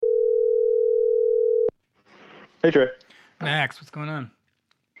Hey Trey. Max, what's going on?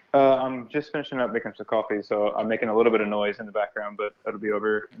 I'm just finishing up making some coffee, so I'm making a little bit of noise in the background, but that'll be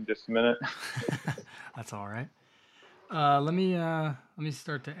over in just a minute. That's all right. Let me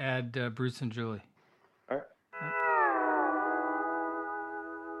start to add Bruce and Julie. All right.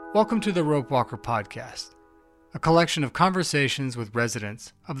 Welcome to the Rope Walker Podcast, a collection of conversations with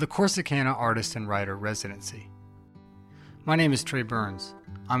residents of the Corsicana Artist and Writer Residency. My name is Trey Burns.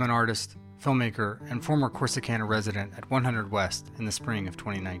 I'm an artist, filmmaker, and former Corsicana resident at 100 West in the spring of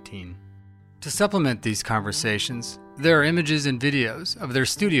 2019. To supplement these conversations, there are images and videos of their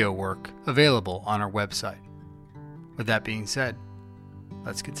studio work available on our website. With that being said,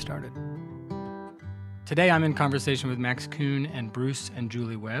 let's get started. Today I'm in conversation with Max Kuhn and Bruce and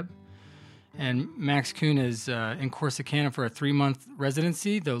Julie Webb. And Max Kuhn is in Corsicana for a 3-month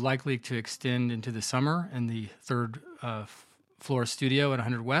residency, though likely to extend into the summer in the third floor studio at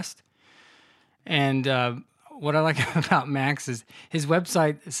 100 West. And what I like about Max is his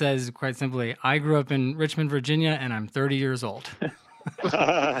website says quite simply, I grew up in Richmond, Virginia, and I'm 30 years old.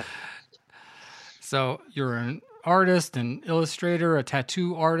 So you're an artist, an illustrator, a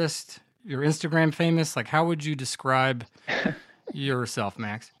tattoo artist. You're Instagram famous. Like, how would you describe yourself,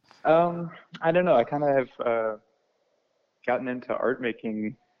 Max? I don't know. I kind of have gotten into art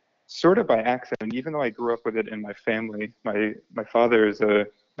making sort of by accident, even though I grew up with it in my family. My father is a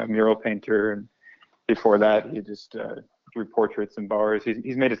mural painter, and before that, he just drew portraits in bars.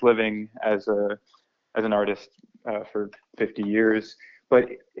 He's made his living as an artist for 50 years, but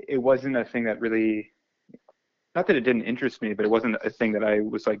it wasn't a thing that really, not that it didn't interest me, but it wasn't a thing that I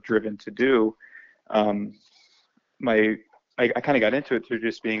was like driven to do. Um, I kind of got into it through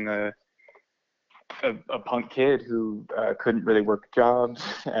just being a punk kid who couldn't really work jobs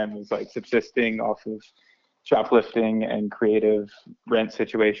and was like subsisting off of shoplifting and creative rent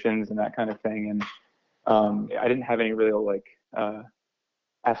situations and that kind of thing. And I didn't have any real like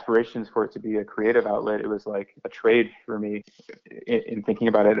aspirations for it to be a creative outlet. It was like a trade for me in thinking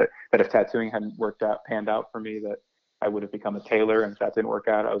about it, that if tattooing hadn't panned out for me, that I would have become a tailor. And if that didn't work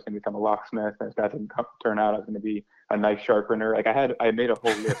out, I was going to become a locksmith. And if that didn't turn out, I was going to be a knife sharpener. Like I made a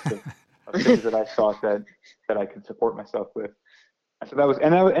whole list of things that I thought that I could support myself with. So that was,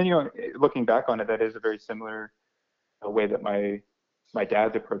 and you know, looking back on it, that is a very similar way that my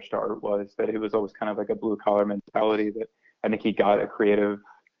dad's approach to art was, that it was always kind of like a blue collar mentality, that I think he got a creative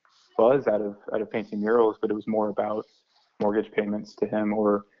buzz out of painting murals, but it was more about mortgage payments to him,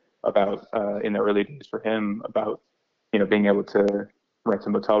 or about in the early days for him, about, you know, being able to rent a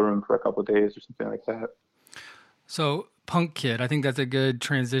motel room for a couple of days or something like that. So, punk kid, I think that's a good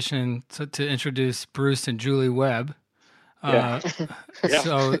transition to introduce Bruce and Julie Webb. Yeah.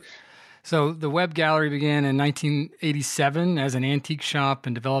 So, so the Webb Gallery began in 1987 as an antique shop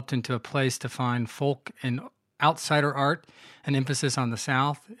and developed into a place to find folk and outsider art, an emphasis on the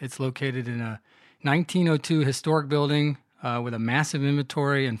South. It's located in a 1902 historic building with a massive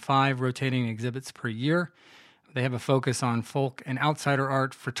inventory and 5 rotating exhibits per year. They have a focus on folk and outsider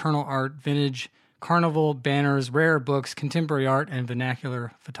art, fraternal art, vintage, carnival, banners, rare books, contemporary art, and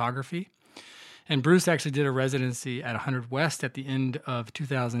vernacular photography. And Bruce actually did a residency at 100 West at the end of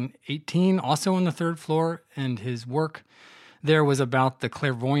 2018, also on the 3rd floor, and his work there was about the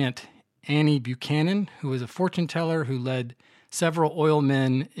clairvoyant Annie Buchanan, who was a fortune teller who led several oil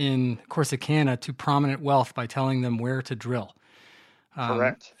men in Corsicana to prominent wealth by telling them where to drill.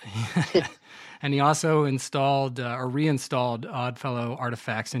 Correct. And he also installed or reinstalled Oddfellow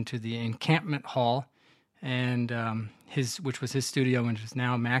artifacts into the encampment hall, and which was his studio, and is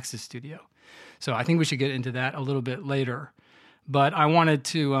now Max's studio. So I think we should get into that a little bit later. But I wanted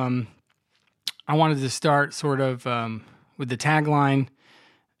to start sort of with the tagline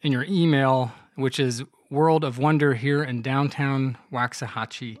in your email, which is "World of Wonder here in downtown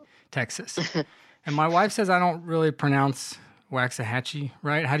Waxahachie, Texas." And my wife says I don't really pronounce Waxahachie,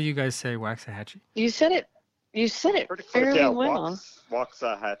 right? How do you guys say Waxahachie? You said it. You said it Pretty fairly yeah, well.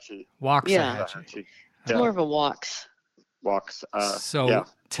 Waxahachie. Waxahachie. It's more of a walks. Wax. So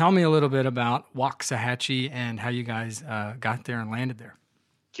tell me a little bit about Waxahachie and how you guys got there and landed there.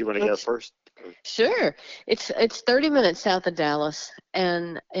 Do you want to go first? Sure. It's 30 minutes south of Dallas,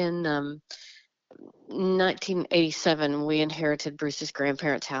 and in 1987 we inherited Bruce's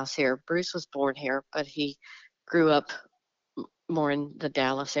grandparents' house here. Bruce was born here, but he grew up more in the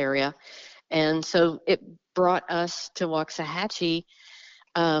Dallas area, and so it brought us to Waxahachie.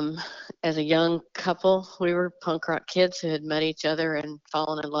 As a young couple, we were punk rock kids who had met each other and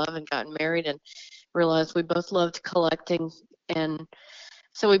fallen in love and gotten married, and realized we both loved collecting. And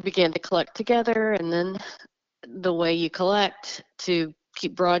so we began to collect together. And then the way you collect to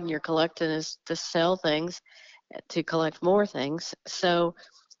keep broadening your collecting is to sell things. to collect more things. So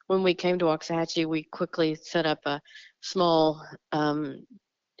when we came to Waxahachie, we quickly set up a small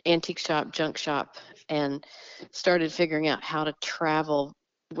antique shop, junk shop, and started figuring out how to travel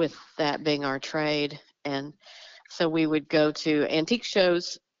with that being our trade. And so we would go to antique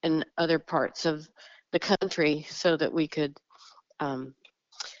shows in other parts of the country so that we could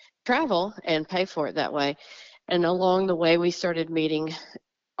travel and pay for it that way. And along the way, we started meeting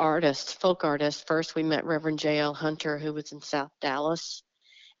artists, folk artists. First, we met Reverend J.L. Hunter, who was in South Dallas,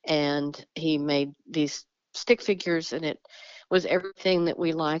 and he made these stick figures, and it was everything that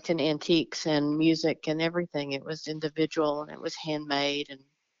we liked in antiques and music and everything. It was individual and it was handmade.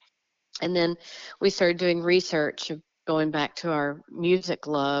 And then we started doing research, going back to our music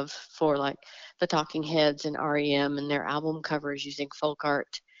love for like the Talking Heads and REM and their album covers using folk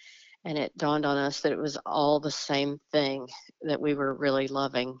art. And it dawned on us that it was all the same thing that we were really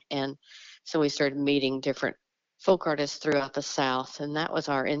loving. And so we started meeting different folk artists throughout the South, and that was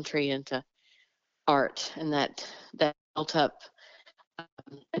our entry into art. And that built up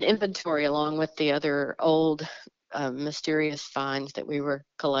an inventory along with the other old mysterious finds that we were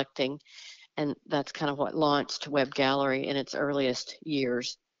collecting. And that's kind of what launched Web Gallery in its earliest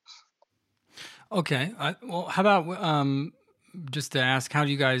years. Okay. Well, how about just to ask, how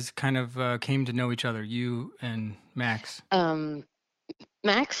do you guys kind of came to know each other, you and Max?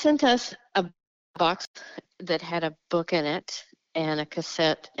 Max sent us a box that had a book in it and a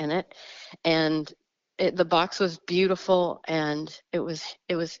cassette in it, and the box was beautiful, and it was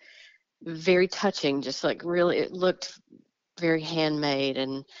very touching. Just like really, it looked very handmade,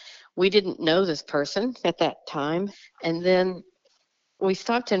 and we didn't know this person at that time. And then we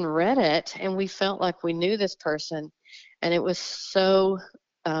stopped and read it, and we felt like we knew this person, and it was so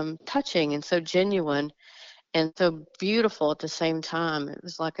touching and so genuine and so beautiful at the same time. It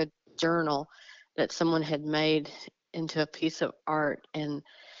was like a journal that someone had made into a piece of art and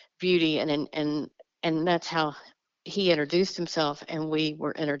beauty, and that's how he introduced himself, and we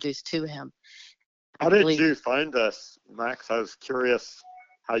were introduced to him. How did you find us, Max? I was curious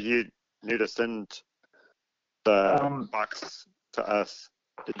how you knew to send the box to us.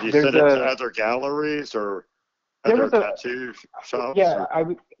 Did you send it to other galleries or other tattoo shops? Yeah, I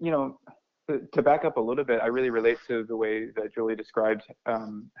would, to back up a little bit, I really relate to the way that Julie described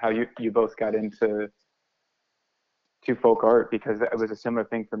how you both got into folk art, because it was a similar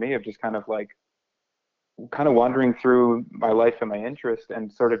thing for me of just kind of wandering through my life and my interest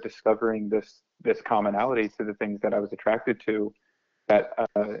and sort of discovering this commonality to the things that I was attracted to. That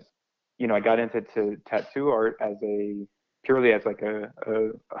I got into tattoo art purely as like a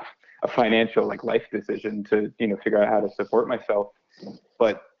financial life decision to figure out how to support myself.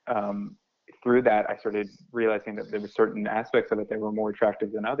 But through that, I started realizing that there were certain aspects of it that were more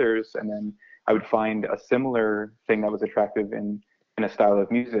attractive than others, and then I would find a similar thing that was attractive in a style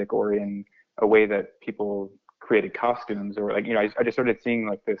of music or in a way that people created costumes, or I just started seeing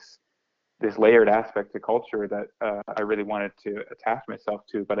this layered aspect to culture that I really wanted to attach myself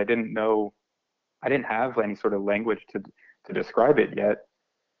to, but I didn't have any sort of language to describe it yet.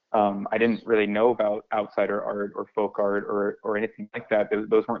 I didn't really know about outsider art or folk art or anything like that.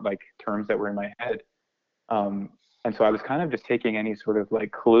 Those weren't terms that were in my head. And so I was kind of just taking any sort of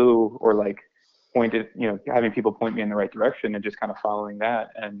clue or pointed, having people point me in the right direction and just kind of following that.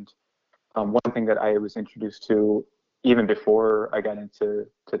 And one thing that I was introduced to even before I got into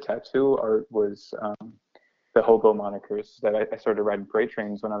tattoo art was the hobo monikers that I started riding freight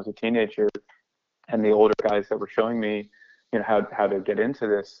trains when I was a teenager. And the older guys that were showing me, how to get into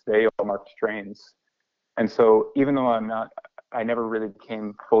this, they all marked trains. And so even though I never really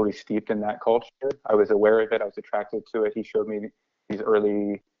became fully steeped in that culture, I was aware of it, I was attracted to it. He showed me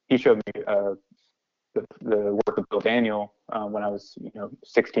the work of Bill Daniel when I was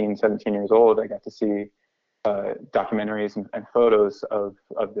 16, 17 years old. I got to see documentaries and photos of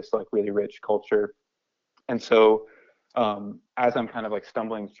this really rich culture. And so as I'm kind of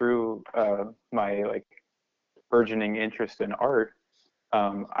stumbling through my burgeoning interest in art,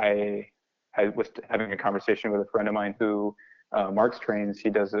 I was having a conversation with a friend of mine who marks trains. He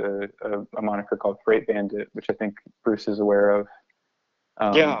does a moniker called Freight Bandit, which I think Bruce is aware of.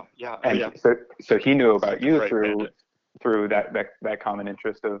 Yeah. So he knew about you Freight through that common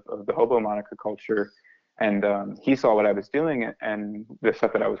interest of the hobo moniker culture. And he saw what I was doing and the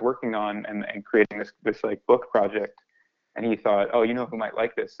stuff that I was working on and creating this book project. And he thought, oh, who might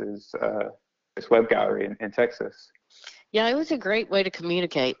like this is this web gallery in Texas. Yeah, it was a great way to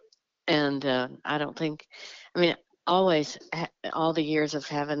communicate. And always all the years of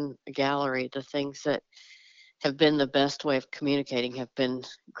having a gallery, the things that have been the best way of communicating, have been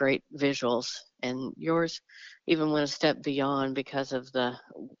great visuals. And yours even went a step beyond because of the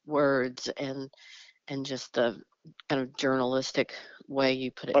words and just the kind of journalistic way you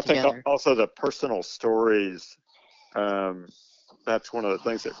put it together. I think also the personal stories, that's one of the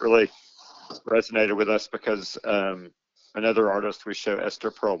things that really resonated with us, because another artist we show,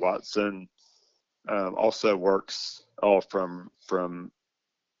 Esther Pearl Watson, also works all from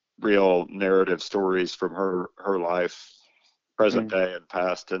real narrative stories from her life, present day and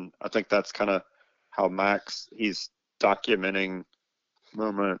past. And I think that's kind of how Max, he's documenting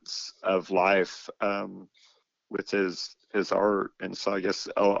moments of life with his art. And so I guess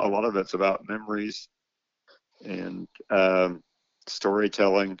a lot of it's about memories and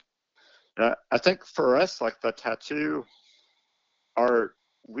storytelling. And I think for us, like the tattoo art,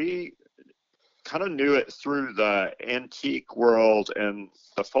 we kind of knew it through the antique world and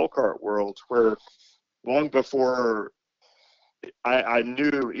the folk art world, where long before I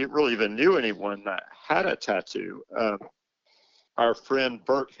really even knew anyone that had a tattoo, our friend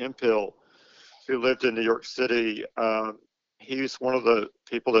Bert Hemphill, who lived in New York City, he's one of the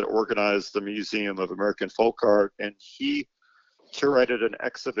people that organized the Museum of American Folk Art, and he curated an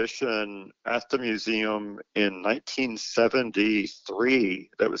exhibition at the museum in 1973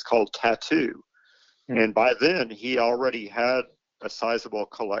 that was called Tattoo. And by then, he already had a sizable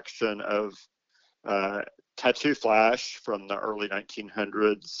collection of tattoo flash from the early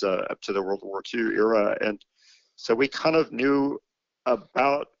 1900s up to the World War II era. And so we kind of knew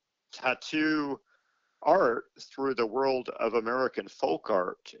about tattoo art through the world of American folk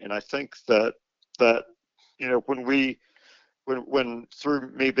art. And I think that you know, when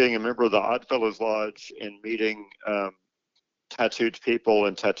through me being a member of the Oddfellows Lodge and meeting tattooed people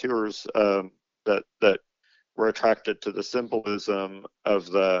and tattooers that were attracted to the symbolism of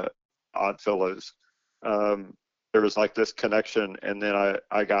the Oddfellows, there was like this connection. And then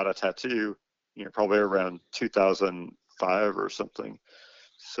I got a tattoo, you know, probably around 2005 or something.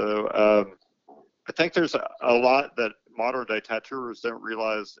 So I think there's a lot that modern day tattooers don't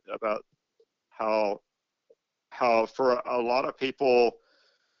realize about how for a lot of people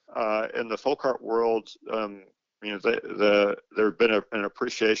in the folk art world, you know, there's been an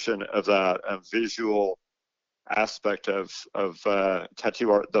appreciation of that visual aspect of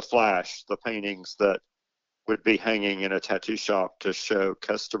tattoo art, the flash, the paintings that would be hanging in a tattoo shop to show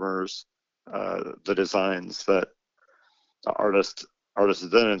customers the designs that the artist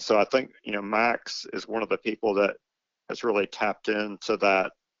did. And so I think, you know, Max is one of the people that has really tapped into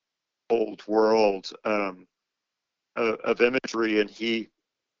that old world of imagery, and he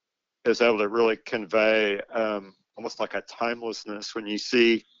is able to really convey almost like a timelessness. When you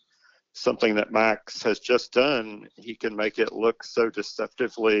see something that Max has just done, he can make it look so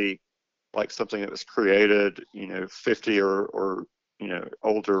deceptively like something that was created, you know, 50 or you know,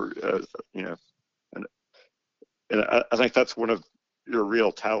 older, you know, and I think that's one of your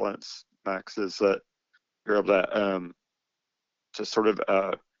real talents, Max, is that you're able to sort of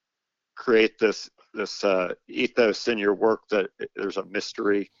create this ethos in your work, that there's a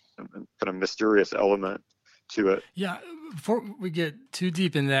mystery and kind of mysterious element to it. Yeah. Before we get too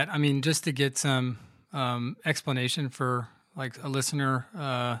deep in that, I mean, just to get some explanation for like a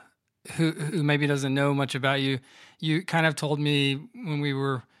listener who maybe doesn't know much about you, you kind of told me when we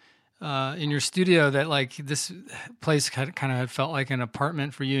were in your studio that like this place kind of had felt like an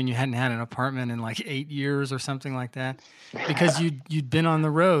apartment for you, and you hadn't had an apartment in like 8 years or something like that, because you'd been on the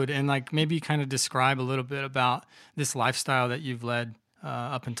road. And like maybe kind of describe a little bit about this lifestyle that you've led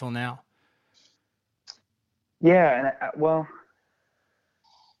up until now. Yeah, and well,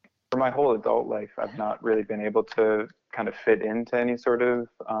 for my whole adult life, I've not really been able to kind of fit into any sort of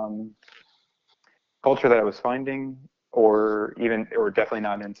culture that I was finding, or definitely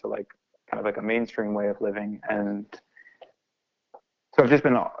not into like kind of like a mainstream way of living. And so I've just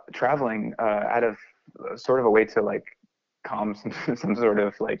been traveling out of sort of a way to like calm some sort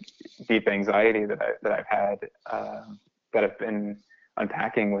of like deep anxiety that I've had, that I've been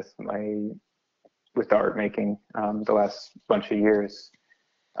unpacking with the art making the last bunch of years.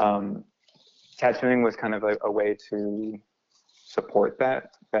 Tattooing was kind of a way to support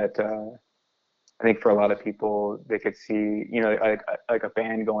that. I think for a lot of people, they could see, you know, like a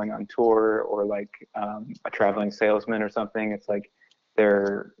band going on tour, or like a traveling salesman or something. It's like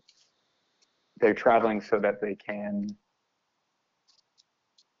they're traveling so that they can,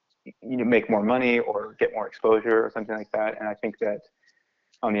 you know, make more money or get more exposure or something like that. And I think that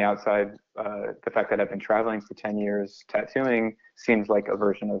on the outside, the fact that I've been traveling for 10 years, tattooing seems like a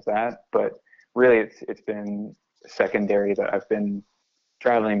version of that. But really, it's been secondary that I've been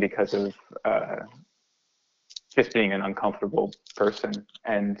traveling because of just being an uncomfortable person,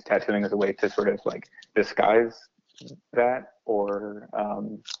 and tattooing is a way to sort of like disguise that, or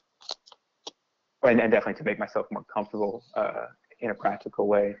and definitely to make myself more comfortable in a practical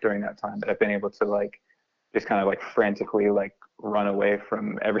way during that time, that I've been able to like just kind of like frantically like run away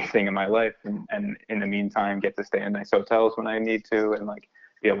from everything in my life, and in the meantime get to stay in nice hotels when I need to, and like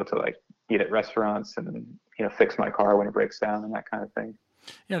be able to like eat at restaurants, and fix my car when it breaks down, and that kind of thing.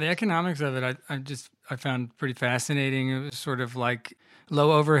 Yeah, the economics of it, I found pretty fascinating. It was sort of like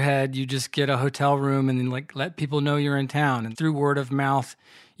low overhead. You just get a hotel room and then like let people know you're in town, and through word of mouth,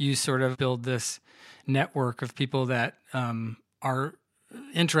 you sort of build this network of people that are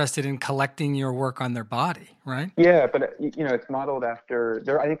interested in collecting your work on their body, right? Yeah, but it's modeled after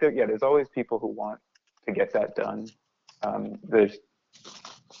there. I think there's always people who want to get that done. There's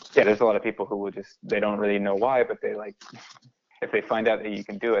a lot of people who will they don't really know why, but they like, if they find out that you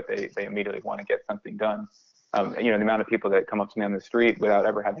can do it, they immediately want to get something done. The amount of people that come up to me on the street without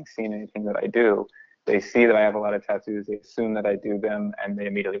ever having seen anything that I do, they see that I have a lot of tattoos, they assume that I do them, and they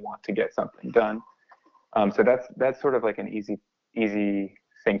immediately want to get something done. So that's sort of like an easy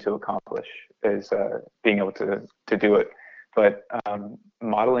thing to accomplish, is being able to do it. But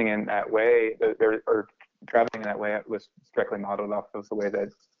modeling in that way, or traveling in that way, was directly modeled off of the way that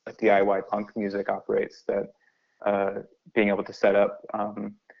DIY punk music operates. That being able to set up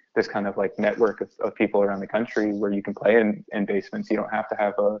this kind of like network of people around the country where you can play in basements. You don't have to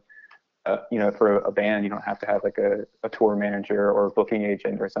have for a band, you don't have to have like a tour manager or a booking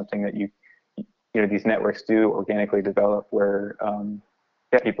agent or something that these networks do organically develop, where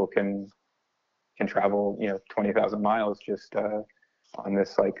people can travel 20,000 miles just on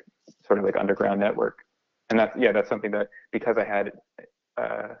this like sort of like underground network. And that's something that, because I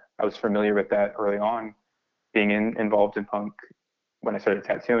was familiar with that early on, being involved in punk when I started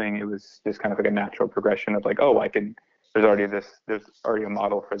tattooing, it was just kind of like a natural progression of like, oh, there's already a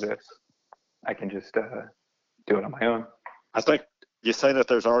model for this. I can just do it on my own. I think you say that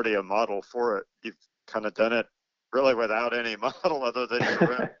there's already a model for it. You've kind of done it really without any model other than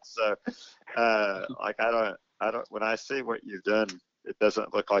your own. So, like I don't. When I see what you've done, it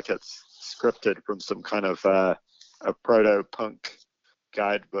doesn't look like it's scripted from some kind of a proto-punk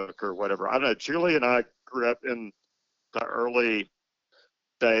guidebook or whatever. I don't know. Julie and I grew up in the early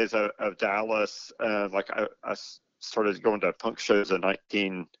days of Dallas. I started going to punk shows in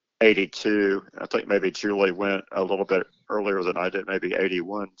 1982. I think maybe Julie went a little bit earlier than I did, maybe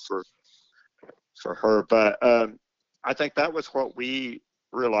 81 for her. But I think that was what we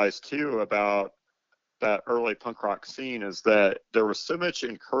realized too about that early punk rock scene, is that there was so much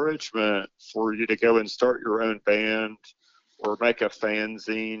encouragement for you to go and start your own band or make a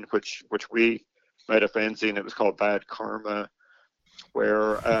fanzine, which we made a fanzine that was called Bad Karma,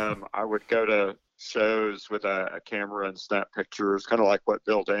 where I would go to shows with a camera and snap pictures, kind of like what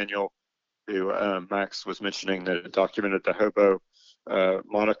Bill Daniel, who Max was mentioning, that documented the hobo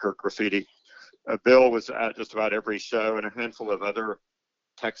moniker graffiti. Bill was at just about every show, and a handful of other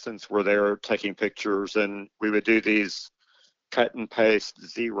Texans were there taking pictures, and we would do these cut and paste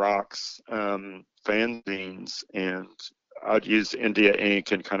Xerox fanzines, and I'd use India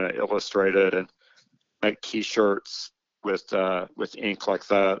ink and kind of illustrate it and make T-shirts with ink like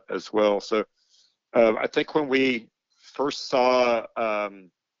that as well. So I think when we first saw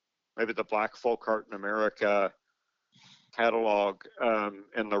maybe the Black Folk Art in America catalog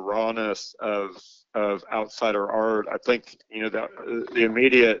and the rawness of outsider art, I think the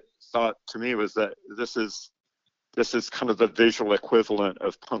immediate thought to me was that this is kind of the visual equivalent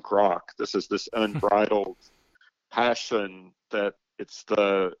of punk rock. This is this unbridled passion that it's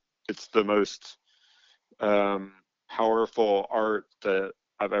the most powerful art that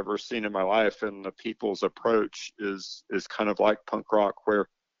I've ever seen in my life, and the people's approach is kind of like punk rock, where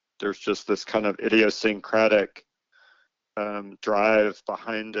there's just this kind of idiosyncratic drive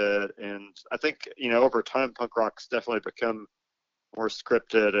behind it. And I think over time punk rock's definitely become more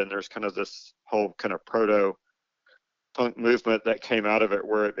scripted, and there's kind of this whole kind of proto punk movement that came out of it,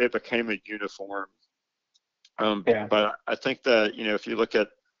 where it became a uniform. But I think that if you look at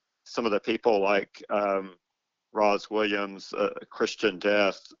some of the people like Roz Williams, Christian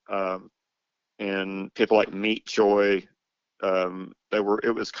Death, and people like Meat Joy,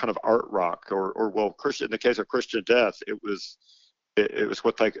 it was kind of art rock, or Christian. In the case of Christian Death, it was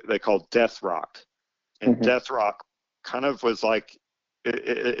what they called death rock, and death rock kind of was like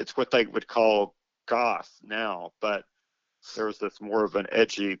it's what they would call goth now, but there was this more of an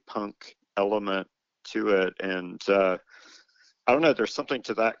edgy punk element to it, and I don't know, there's something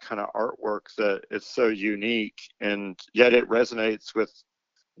to that kind of artwork that it's so unique, and yet it resonates with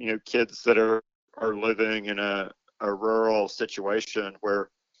kids that are are living in a rural situation where,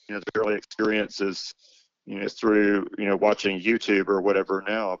 the early experience is, through, watching YouTube or whatever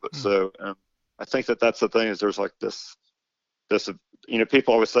now. But so I think that's the thing, is there's like this,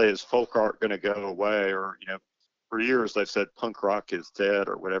 people always say, is folk art going to go away? Or, for years they've said punk rock is dead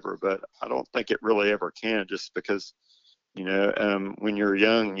or whatever, but I don't think it really ever can, just because, when you're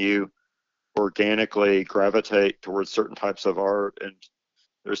young, you organically gravitate towards certain types of art, and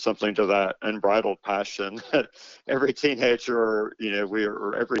there's something to that unbridled passion that every teenager, or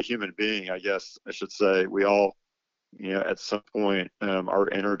every human being, I guess I should say, we all, at some point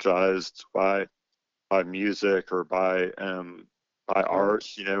are energized by music or by art,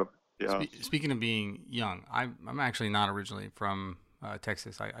 Yeah. Speaking of being young, I'm actually not originally from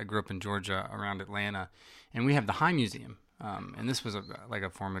Texas. I grew up in Georgia around Atlanta, and we have the High Museum. And this was like a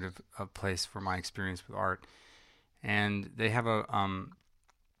formative place for my experience with art. And they have a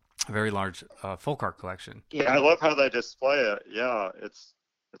very large folk art collection. Yeah, I love how they display it. Yeah, it's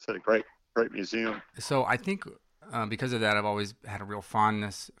a great museum. So I think because of that, I've always had a real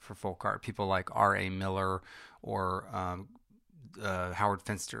fondness for folk art. People like R.A. Miller or Howard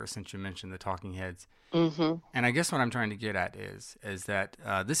Finster, since you mentioned the Talking Heads. Mm-hmm. And I guess what I'm trying to get at is that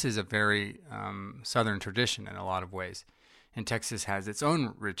this is a very Southern tradition in a lot of ways. And Texas has its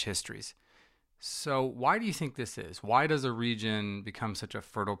own rich histories. So why do you think this is? Why does a region become such a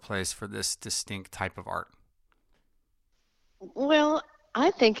fertile place for this distinct type of art? Well,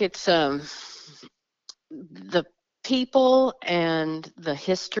 I think it's the people and the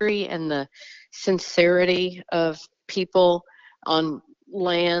history and the sincerity of people on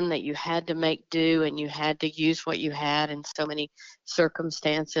land that you had to make do, and you had to use what you had in so many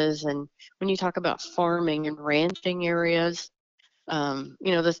circumstances. And when you talk about farming and ranching areas,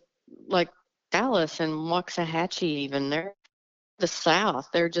 this, like Dallas and Waxahachie, even, they're the South.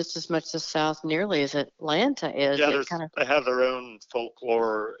 They're just as much the South nearly as Atlanta is. Yeah, they have their own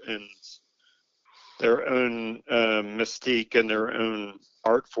folklore and their own mystique and their own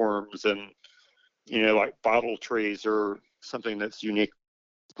art forms, and like bottle trees are something that's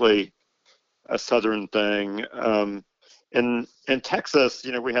uniquely a Southern thing. In Texas,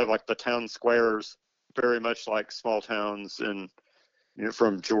 we have like the town squares, very much like small towns, and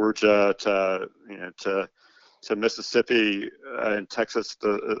from Georgia to Mississippi and Texas,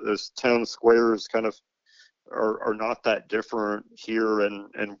 those town squares kind of are not that different here,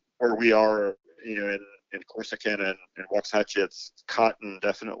 and where we are, in Corsicana and Waxahachie, it's cotton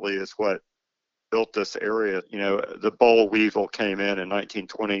definitely is what built this area. The boll weevil came in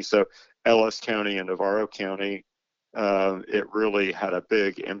 1920, so Ellis County and Navarro County, it really had a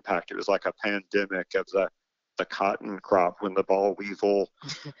big impact. It was like a pandemic of the cotton crop when the boll weevil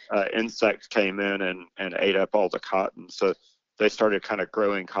insect came in and ate up all the cotton. So they started kind of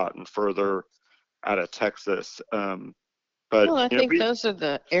growing cotton further out of Texas. I think those are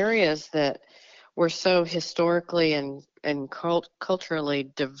the areas that were so historically and culturally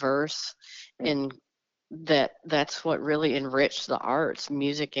diverse, and that's what really enriched the arts,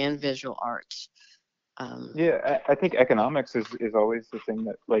 music and visual arts. I think economics is always the thing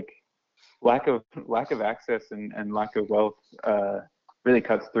that, like, lack of access and lack of wealth really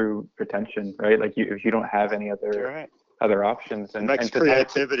cuts through pretension, right? Like, if you don't have any other options, and it makes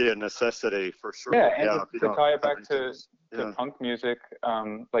creativity a necessity for sure. Yeah, and to tie it back to punk music,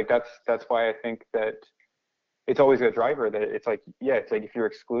 like that's why I think that it's always a driver, that it's like if you're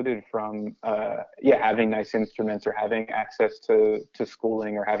excluded from having nice instruments or having access to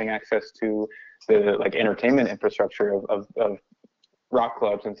schooling or having access to the like entertainment infrastructure of rock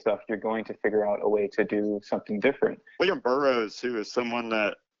clubs and stuff, you're going to figure out a way to do something different. William Burroughs, who is someone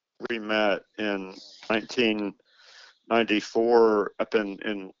that we met in 1994 up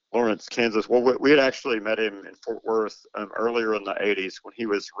in Lawrence, Kansas. Well, we had actually met him in Fort Worth earlier in the 80s when he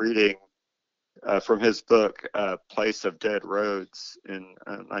was reading from his book, Place of Dead Roads, in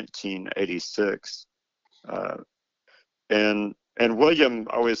 1986. And William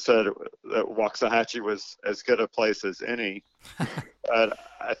always said that Waxahachie was as good a place as any. But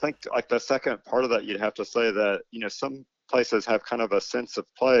I think, like, the second part of that, you'd have to say that, some places have kind of a sense of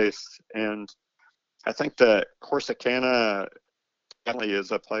place. And I think that Corsicana definitely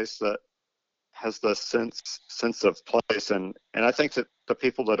is a place that has the sense of place. And I think that the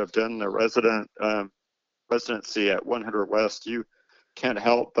people that have done the residency at 100 West, you can't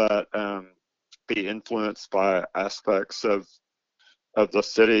help but be influenced by aspects of the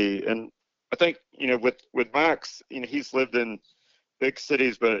city. And I think, with Max, he's lived in big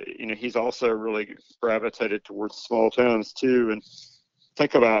cities, but, he's also really gravitated towards small towns too. And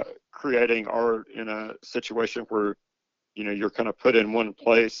think about creating art in a situation where you're kind of put in one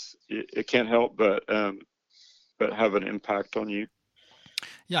place, it can't help but have an impact on you.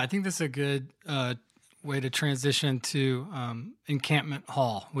 Yeah, I think that's a good way to transition to Encampment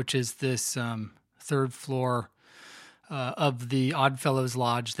Hall, which is this third floor of the Oddfellows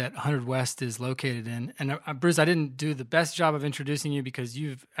Lodge that 100 West is located in. And Bruce, I didn't do the best job of introducing you because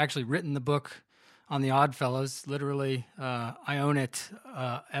you've actually written the book on the Oddfellows. Literally, I own it,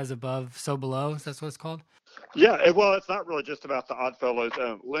 As Above, So Below. That's what it's called? Yeah, well, it's not really just about the Oddfellows.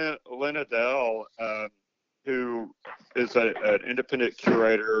 Lynn Adele, who is an independent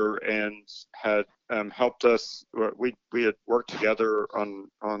curator and had helped us. We had worked together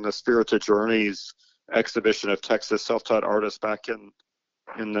on the Spirited Journeys exhibition of Texas self-taught artists back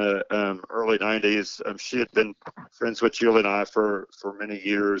in the early 90s. She had been friends with Julie and I for many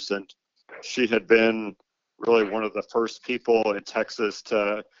years, and she had been really one of the first people in Texas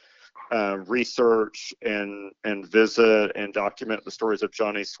to research and visit and document the stories of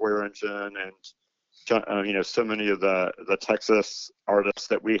Johnny Swearingen and so many of the Texas artists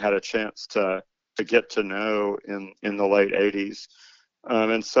that we had a chance to get to know in the late 80s.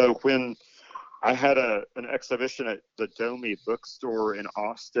 And so when I had an exhibition at the Domi bookstore in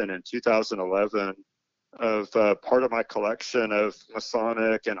Austin in 2011 of part of my collection of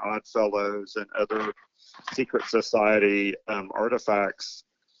Masonic and Oddfellows and other secret society artifacts.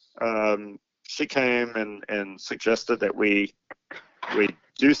 She came and suggested that we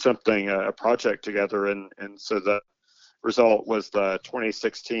do something, a project together, and so the result was the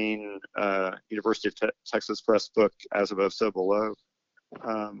 2016 University of Texas Press book, As Above, So Below,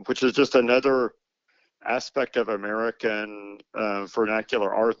 which is just another aspect of American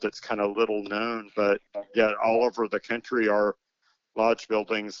vernacular art that's kind of little known, but yet all over the country are lodge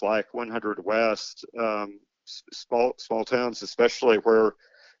buildings like 100 West, small towns, especially where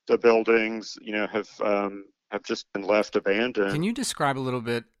the buildings, have just been left abandoned. Can you describe a little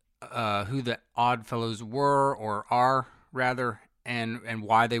bit who the Oddfellows were or are rather, and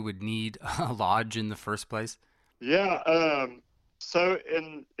why they would need a lodge in the first place? Yeah. So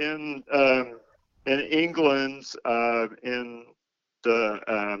in England, in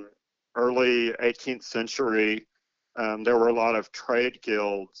the early 18th century, there were a lot of trade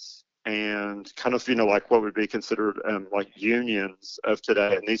guilds and kind of, like what would be considered like unions of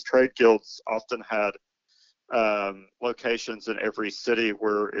today. And these trade guilds often had locations in every city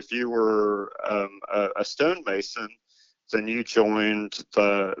where if you were a stonemason, then you joined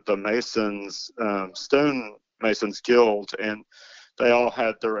the Masons, Stonemasons Guild, and they all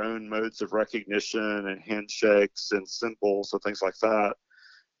had their own modes of recognition and handshakes and symbols and things like that.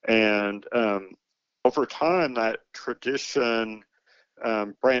 And over time, that tradition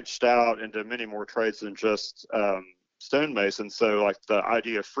branched out into many more trades than just stonemasons. So like the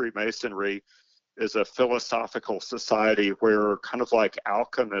idea of Freemasonry is a philosophical society where kind of like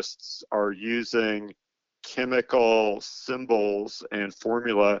alchemists are using chemical symbols and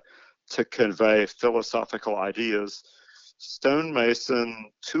formula to convey philosophical ideas.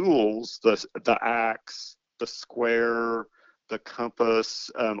 Stonemason tools, the axe, the square, the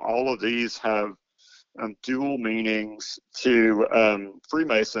compass, all of these have dual meanings to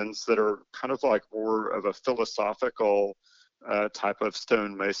Freemasons that are kind of like more of a philosophical type of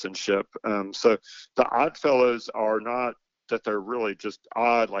stonemasonship. So the Oddfellows are not that they're really just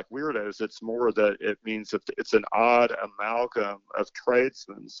odd like weirdos. It's more that it means that it's an odd amalgam of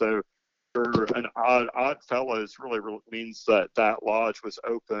tradesmen. So an Oddfellows really means that lodge was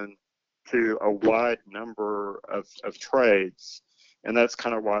open to a wide number of trades, and that's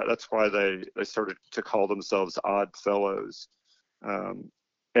kind of why they started to call themselves Oddfellows.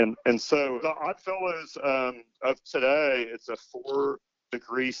 And so the Oddfellows of today, it's a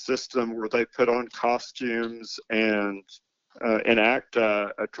 4-degree system where they put on costumes and enact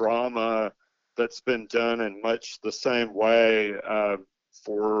a drama that's been done in much the same way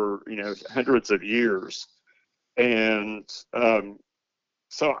for hundreds of years. And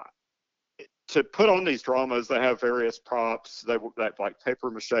so to put on these dramas, they have various props. They have like paper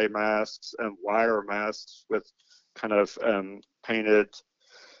mache masks and wire masks with kind of painted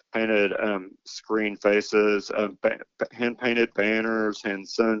screen faces, hand-painted banners,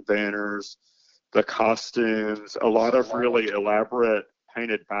 hand-sewn banners, the costumes, a lot of really elaborate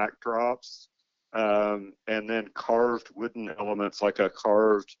painted backdrops, and then carved wooden elements like a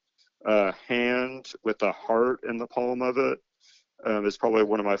carved hand with a heart in the palm of it is probably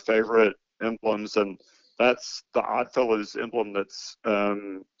one of my favorite emblems, and that's the Oddfellows emblem that's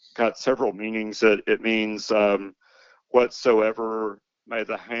got several meanings. It means whatsoever may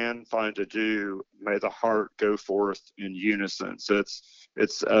the hand find to do, may the heart go forth in unison. So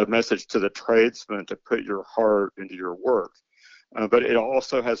it's a message to the tradesman to put your heart into your work. But it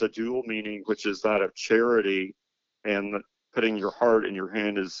also has a dual meaning, which is that of charity, and putting your heart in your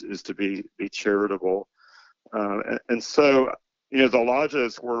hand is to be charitable. And so, the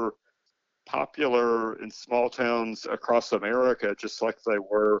lodges were popular in small towns across America, just like they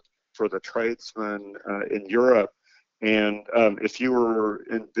were for the tradesmen in Europe. And if you were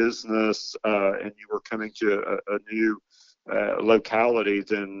in business and you were coming to a new locality,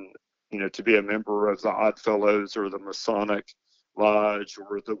 then, to be a member of the Oddfellows or the Masonic Lodge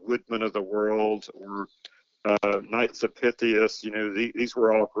or the Woodmen of the World or Knights of Pythias, these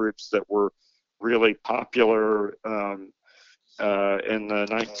were all groups that were really popular in the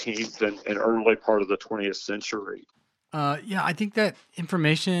 19th and early part of the 20th century. Yeah, I think that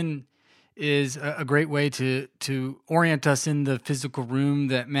information is a great way to orient us in the physical room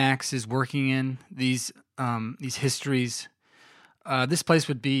that Max is working in. These histories. This place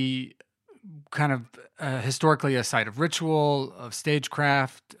would be kind of historically a site of ritual, of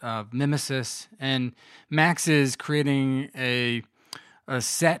stagecraft, of mimesis, and Max is creating a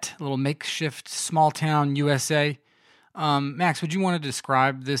set, a little makeshift small town USA. Max, would you want to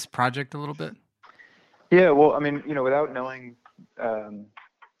describe this project a little bit? Yeah, well, I mean, without knowing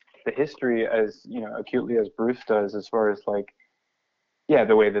the history as acutely as Bruce does, as far as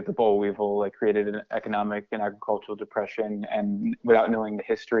the way that the boll weevil created an economic and agricultural depression, and without knowing the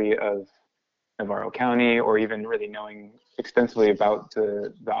history of Navarro County, or even really knowing extensively about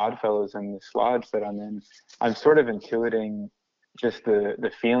the Oddfellows and this lodge that I'm in, I'm sort of intuiting just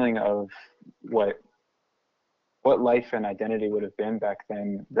the feeling of what life and identity would have been back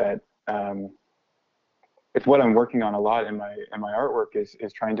then. That it's what I'm working on a lot in my artwork is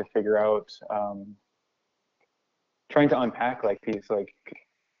trying to figure out, trying to unpack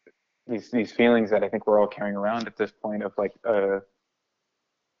these feelings that I think we're all carrying around at this point of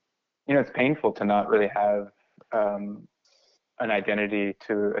it's painful to not really have an identity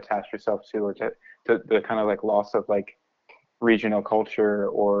to attach yourself to, or to the kind of loss of regional culture,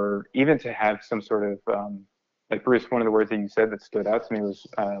 or even to have some sort of Bruce, one of the words that you said that stood out to me was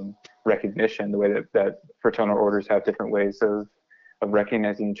recognition, the way that fraternal orders have different ways of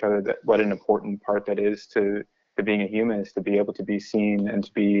recognizing each other, that what an important part that is to being a human, is to be able to be seen and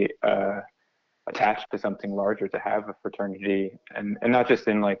to be attached to something larger, to have a fraternity, and not just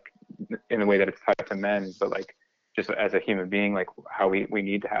in the way that it's tied to men, but just as a human being, how we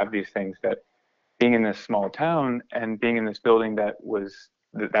need to have these things. That being in this small town and being in this building, that was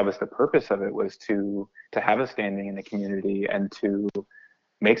the purpose of it, was to have a standing in the community and to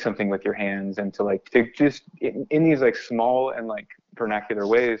make something with your hands, and to just in these small and vernacular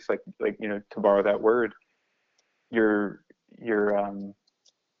ways, to borrow that word, you're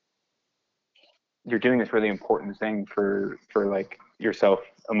doing this really important thing for yourself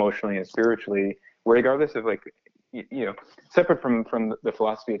emotionally and spiritually, regardless of separate from the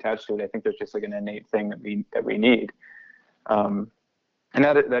philosophy attached to it. I think there's just an innate thing that we need, and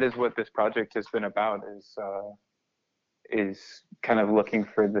that is what this project has been about, is kind of looking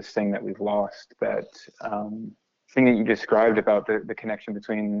for this thing that we've lost, that thing that you described about the connection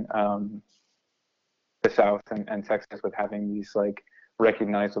between the South and Texas, with having these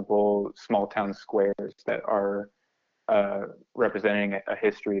recognizable small town squares that are representing a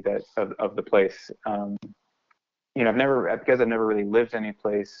history of the place. I've never really lived any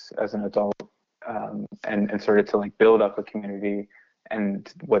place as an adult, and started to build up a community.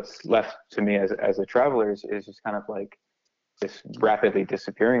 And what's left to me as a traveler is just kind of this rapidly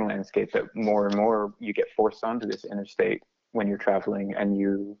disappearing landscape, that more and more you get forced onto this interstate when you're traveling, and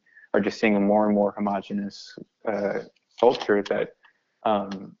you are just seeing a more and more homogenous culture that,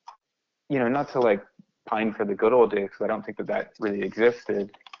 not to pine for the good old days, because I don't think that really existed.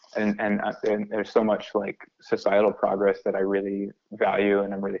 And there's so much societal progress that I really value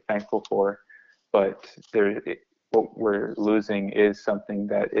and I'm really thankful for. But what we're losing is something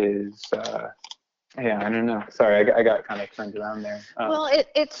that is, I don't know. Sorry, I got kind of turned around there. Well,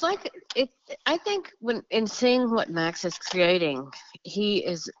 it's I think when in seeing what Max is creating, he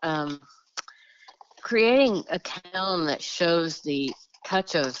is creating a town that shows the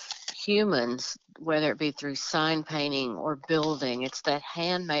touch of humans, whether it be through sign painting or building. It's that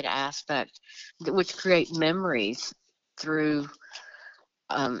handmade aspect which create memories through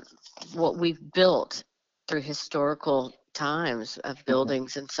what we've built through historical times of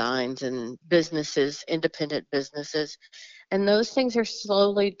buildings and signs and businesses, independent businesses. And those things are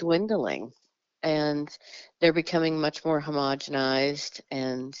slowly dwindling, and they're becoming much more homogenized,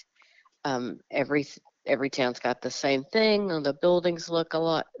 and every town's got the same thing, and the buildings look a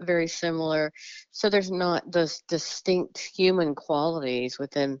lot very similar. So there's not those distinct human qualities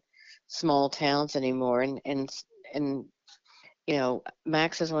within small towns anymore. And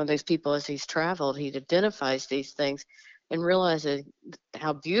Max is one of those people, as he's traveled, he identifies these things and realizes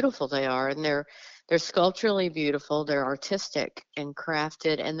how beautiful they are. And they're sculpturally beautiful, they're artistic and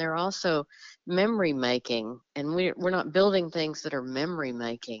crafted, and they're also memory making. And we're not building things that are memory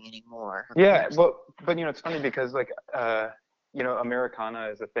making anymore. Yeah, well, but it's funny because like Americana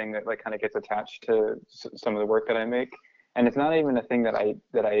is a thing that like kind of gets attached to some of the work that I make. And it's not even a thing that I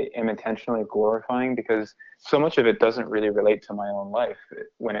am intentionally glorifying, because so much of it doesn't really relate to my own life.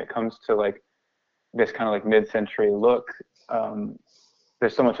 When it comes to like this kind of like mid-century look,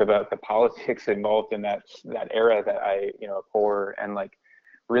 there's so much about the politics involved in that era that I abhor. And like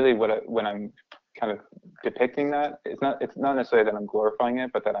really when I'm kind of depicting that, it's not necessarily that I'm glorifying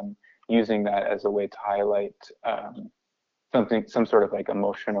it, but that I'm using that as a way to highlight some sort of like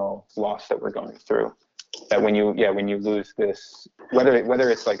emotional loss that we're going through. That when you lose this, whether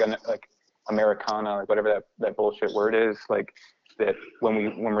it's like Americana, like whatever that bullshit word is, like that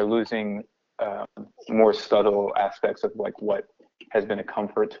when we're losing more subtle aspects of like what has been a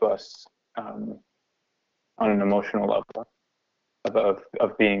comfort to us on an emotional level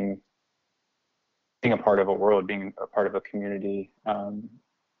of being a part of a world, being a part of a community,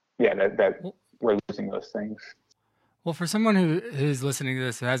 that we're losing those things. Well, for someone who's listening to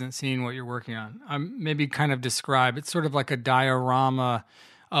this who hasn't seen what you're working on, maybe kind of describe. It's sort of like a diorama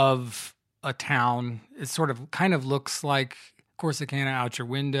of a town. It sort of kind of looks like Corsicana out your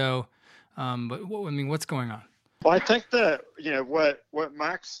window. But what's going on? Well, I think that what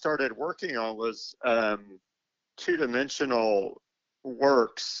Max started working on was two-dimensional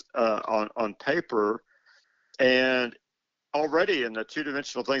works on paper, and already in the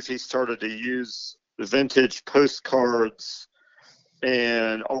two-dimensional things, he started to use vintage postcards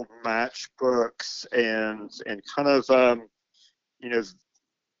and old matchbooks and kind of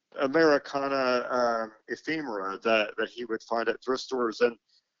Americana ephemera that he would find at thrift stores. And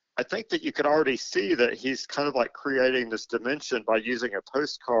I think that you could already see that he's kind of like creating this dimension by using a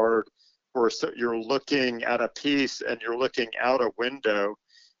postcard where you're looking at a piece and you're looking out a window,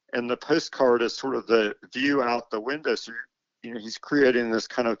 and the postcard is sort of the view out the window. So he's creating this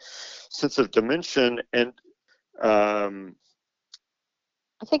kind of sense of dimension, and I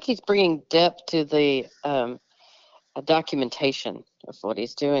think he's bringing depth to the documentation of what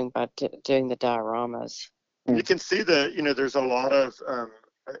he's doing by doing the dioramas. You can see that there's a lot of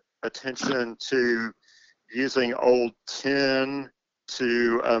attention to using old tin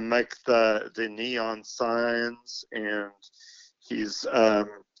to make the neon signs, and he's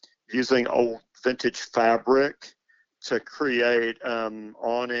using old vintage fabric to create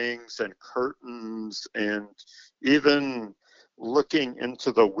awnings and curtains, and even looking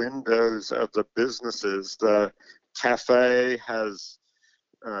into the windows of the businesses. The cafe has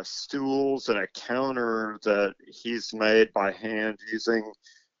stools and a counter that he's made by hand using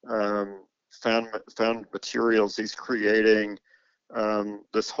found materials. He's creating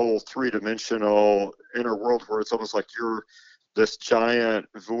this whole three-dimensional inner world where it's almost like you're this giant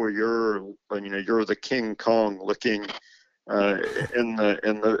voyeur, you're the King Kong looking in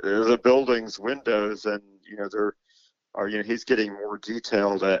the building's windows, and he's getting more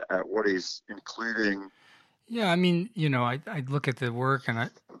detailed at what he's including. Yeah, I mean, I look at the work and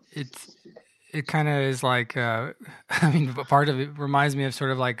it kind of is like, part of it reminds me of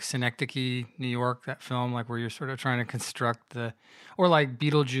sort of like Synecdoche, New York, that film, like where you're sort of trying to construct or like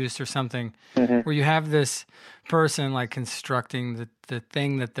Beetlejuice or something, where you have this person like constructing the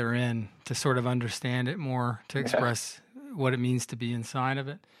thing that they're in to sort of understand it more, to express what it means to be inside of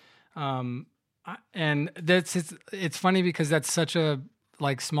it. And it's funny because that's such a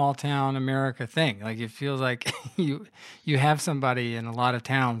like small town America thing. Like it feels like you have somebody in a lot of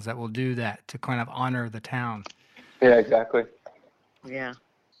towns that will do that to kind of honor the town. Yeah, exactly. Yeah.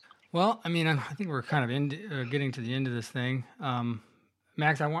 Well, I think we're kind of getting to the end of this thing.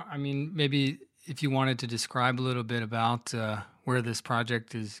 Max, maybe if you wanted to describe a little bit about where this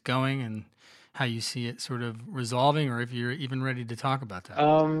project is going and how you see it sort of resolving, or if you're even ready to talk about that.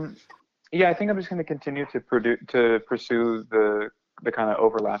 Yeah, I think I'm just going to continue to pursue the kind of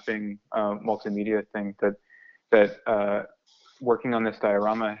overlapping multimedia thing that working on this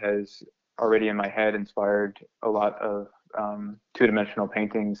diorama has already in my head inspired a lot of two-dimensional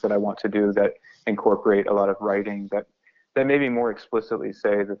paintings that I want to do that incorporate a lot of writing that maybe more explicitly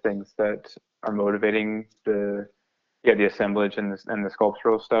say the things that are motivating the assemblage and the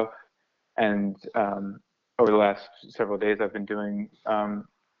sculptural stuff. And over the last several days, I've been doing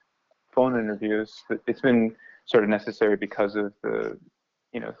phone interviews. It's been sort of necessary because of the,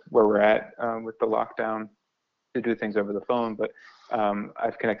 where we're at with the lockdown to do things over the phone. But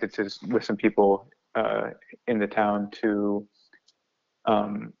I've connected with some people in the town to,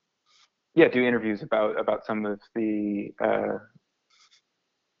 do interviews about some of the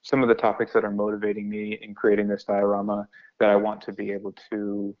topics that are motivating me in creating this diorama, that I want to be able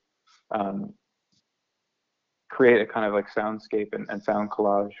to create a kind of like soundscape and sound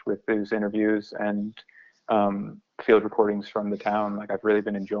collage with those interviews and field recordings from the town. Like, I've really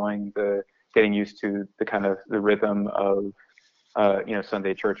been enjoying getting used to the kind of the rhythm of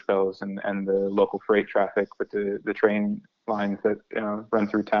Sunday church bells and the local freight traffic with the train lines that run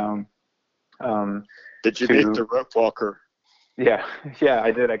through town. Did you meet the rope walker? Yeah,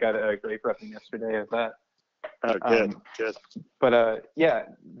 I did. I got a great repping yesterday of that. Oh, good. But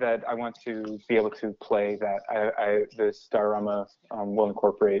that I want to be able to play that. This diorama will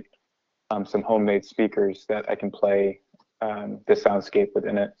incorporate some homemade speakers that I can play the soundscape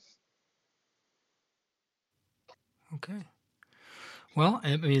within it. Okay. Well,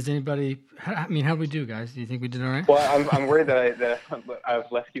 I mean, how do we do, guys? Do you think we did all right? Well, I'm worried that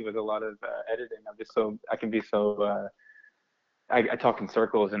I've left you with a lot of editing. I can be so, I talk in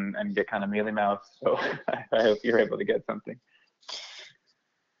circles and get kind of mealy-mouthed, so I hope you're able to get something.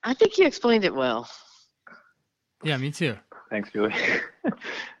 I think you explained it well. Yeah, me too. Thanks, Julie.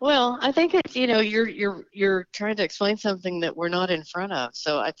 Well, I think it's, you're trying to explain something that we're not in front of.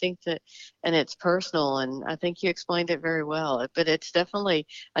 So I think that, and it's personal, and I think you explained it very well. But it's definitely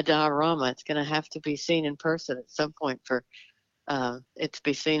a diorama. It's going to have to be seen in person at some point for it to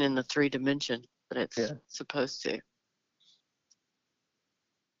be seen in the 3 dimension that it's supposed to.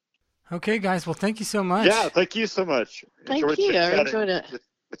 Okay, guys. Well, thank you so much. Yeah, thank you so much. Thank you. I enjoyed it.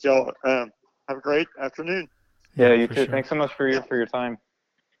 With y'all. Have a great afternoon. Yeah, you too. Sure. Thanks so much for your time.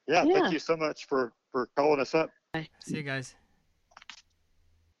 Yeah, thank you so much for calling us up. See you guys.